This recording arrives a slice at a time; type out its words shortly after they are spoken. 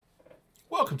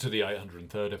Welcome to the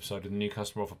 803rd episode of the New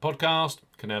Customer Offer podcast.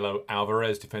 Canelo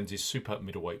Alvarez defends his super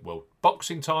middleweight world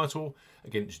boxing title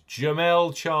against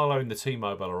Charlo in the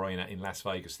T-Mobile Arena in Las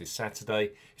Vegas this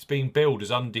Saturday. It's being billed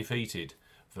as undefeated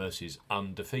versus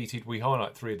undefeated. We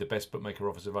highlight three of the best bookmaker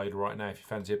offers available right now if you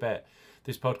fancy a bet.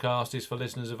 This podcast is for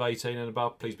listeners of 18 and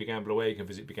above. Please be gamble aware. You can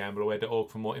visit begambleaware.org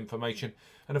for more information.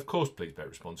 And of course, please bet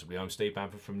responsibly. I'm Steve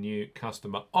Bamford from New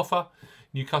Customer Offer,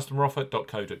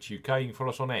 newcustomeroffer.co.uk. You can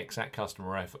follow us on X at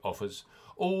Customer Offers.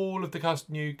 All of the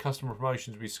new customer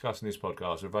promotions we discuss in this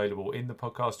podcast are available in the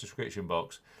podcast description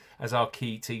box as our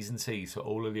key T's and C's for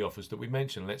all of the offers that we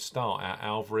mentioned. Let's start our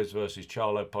Alvarez versus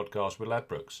Charlo podcast with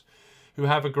Ladbrokes, who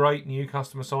have a great new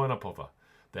customer sign-up offer.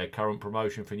 Their current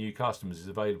promotion for new customers is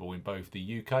available in both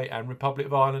the UK and Republic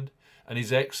of Ireland and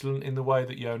is excellent in the way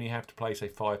that you only have to place a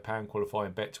 £5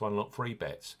 qualifying bet to unlock free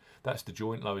bets. That's the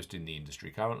joint lowest in the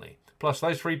industry currently. Plus,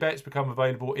 those free bets become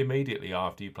available immediately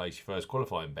after you place your first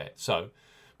qualifying bet. So,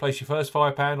 place your first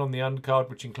 £5 on the undercard,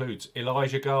 which includes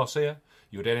Elijah Garcia,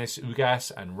 Yordenis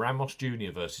Ugas and Ramos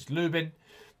Jr. versus Lubin.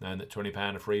 Knowing that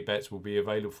 £20 of free bets will be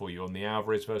available for you on the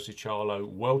Alvarez versus Charlo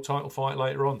world title fight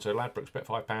later on. So Ladbrokes, bet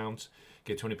 £5,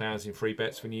 get £20 in free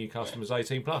bets for new customers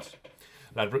 18 plus.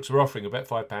 Ladbrokes are offering a bet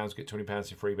 £5, get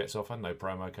 £20 in free bets offer. No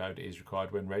promo code is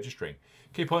required when registering.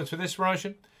 Key points for this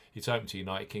promotion: it's open to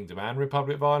United Kingdom and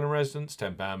Republic of Ireland residents.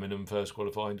 £10 minimum first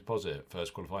qualifying deposit.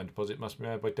 First qualifying deposit must be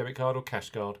made by debit card or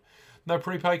cash card. No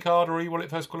prepaid card or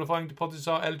e-wallet first qualifying deposits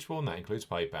are eligible, and that includes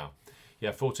PayPal. You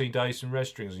have 14 days from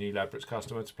registering as a new Ladbrokes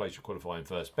customer to place your qualifying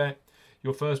first bet.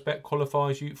 Your first bet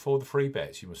qualifies you for the free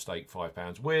bets. You must stake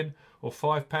 £5 win or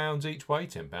 £5 each way,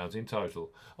 £10 in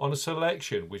total, on a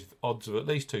selection with odds of at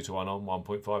least 2 to 1 on,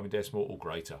 1.5 in decimal or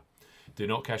greater. Do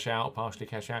not cash out or partially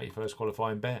cash out your first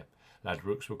qualifying bet.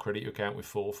 Ladbrokes will credit your account with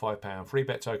 £4 or £5 free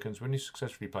bet tokens when you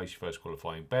successfully place your first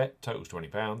qualifying bet. Totals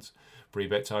 £20. Free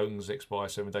bet tokens expire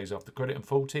 7 days after credit and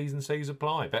full T's and C's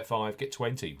apply. Bet 5, get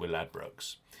 20 with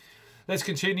Ladbrokes. Let's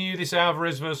continue this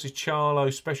Alvarez versus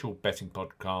Charlo special betting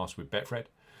podcast with Betfred,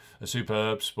 a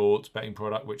superb sports betting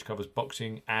product which covers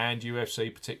boxing and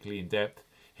UFC particularly in depth.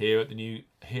 Here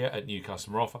at New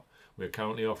Customer Offer, we're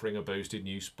currently offering a boosted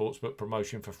new sportsbook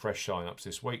promotion for fresh sign-ups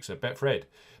this week. So Betfred,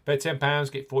 bet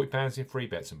 £10, get £40 in free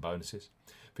bets and bonuses.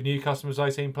 For new customers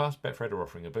 18 plus, Betfred are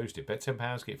offering a boosted bet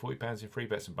 £10, get £40 in free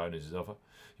bets and bonuses offer.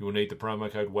 You will need the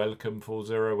promo code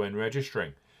WELCOME40 when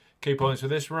registering. Key points for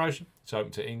this promotion: it's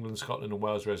open to England, Scotland and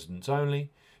Wales residents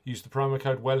only. Use the promo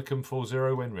code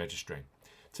WELCOME40 when registering.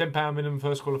 £10 minimum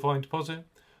first qualifying deposit.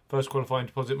 First qualifying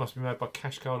deposit must be made by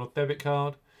cash card or debit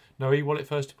card. No e-wallet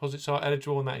first deposits are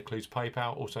eligible, and that includes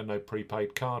PayPal. Also no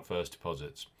prepaid card first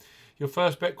deposits. Your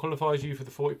first bet qualifies you for the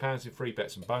 £40 in free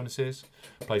bets and bonuses.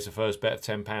 Place a first bet of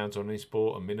 £10 on any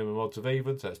sport and minimum odds of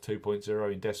even, so that's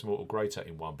 2.0 in decimal or greater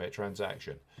in one bet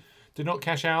transaction. Do not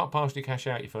cash out or partially cash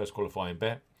out your first qualifying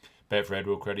bet. Betfred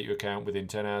will credit your account within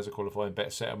 10 hours of qualifying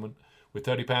bet settlement with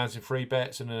 £30 in free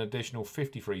bets and an additional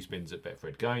 50 free spins at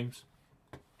Betfred Games.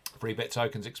 Free bet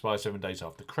tokens expire 7 days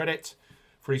after credit.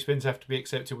 Free spins have to be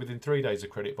accepted within 3 days of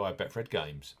credit via Betfred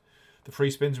Games. The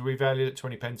free spins will be valued at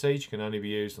 20p each. Can only be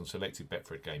used on selected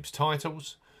Betfred Games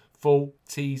titles. Full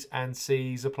T's and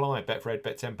C's apply. Betfred,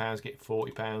 bet £10, get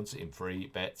 £40 in free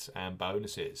bets and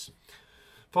bonuses.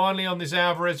 Finally, on this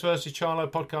Alvarez versus Charlo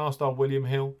podcast are William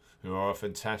Hill, who are a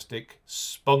fantastic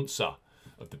sponsor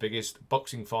of the biggest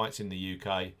boxing fights in the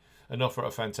UK and offer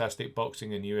a fantastic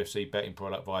boxing and UFC betting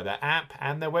product via their app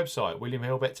and their website. William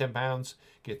Hill, bet £10,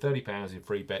 get £30 in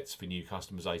free bets for new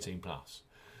customers 18 plus.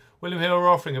 William Hill are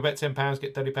offering a bet £10,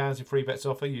 get £30 in free bets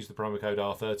offer. Use the promo code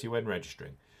R30 when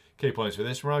registering. Key points for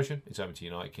this promotion: it's open to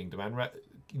United Kingdom and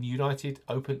United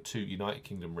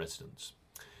Kingdom residents.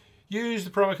 Use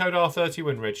the promo code R30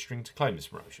 when registering to claim this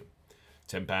promotion.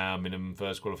 £10 minimum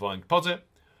first qualifying deposit.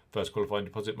 First qualifying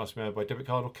deposit must be made by debit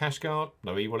card or cash card.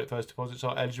 No e-wallet first deposits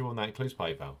are eligible, and that includes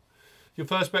PayPal. Your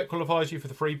first bet qualifies you for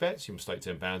the free bets. You must stake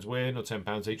 £10 win or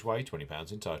 £10 each way,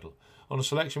 £20 in total, on a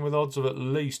selection with odds of at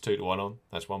least 2 to 1 on,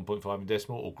 that's 1.5 in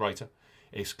decimal or greater.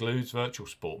 Excludes virtual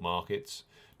sport markets.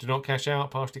 Do not cash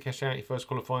out, partially cash out your first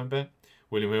qualifying bet.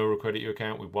 William Hill will credit your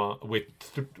account with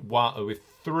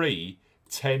three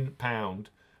 £10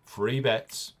 free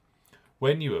bets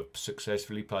when you have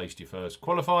successfully placed your first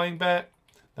qualifying bet.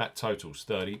 That totals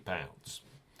 £30.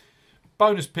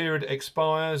 Bonus period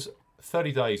expires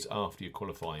 30 days after your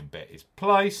qualifying bet is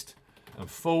placed, and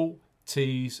full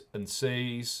T's and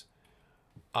C's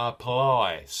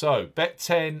apply. So bet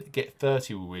 10, get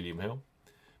 30 with William Hill.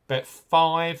 Bet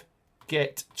 5,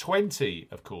 get 20,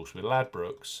 of course, with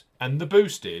Ladbrokes. And the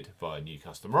boosted via new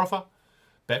customer offer,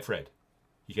 Betfred.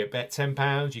 You get bet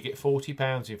 £10, you get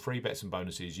 £40 in free bets and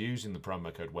bonuses using the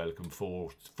promo code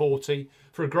WELCOME40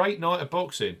 for a great night of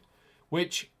boxing,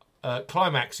 which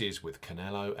climaxes with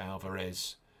Canelo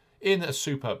Alvarez in a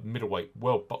super middleweight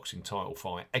world boxing title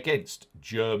fight against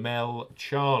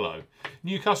Charlo.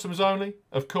 New customers only?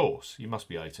 Of course, you must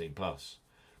be 18 plus.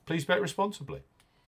 Please bet responsibly.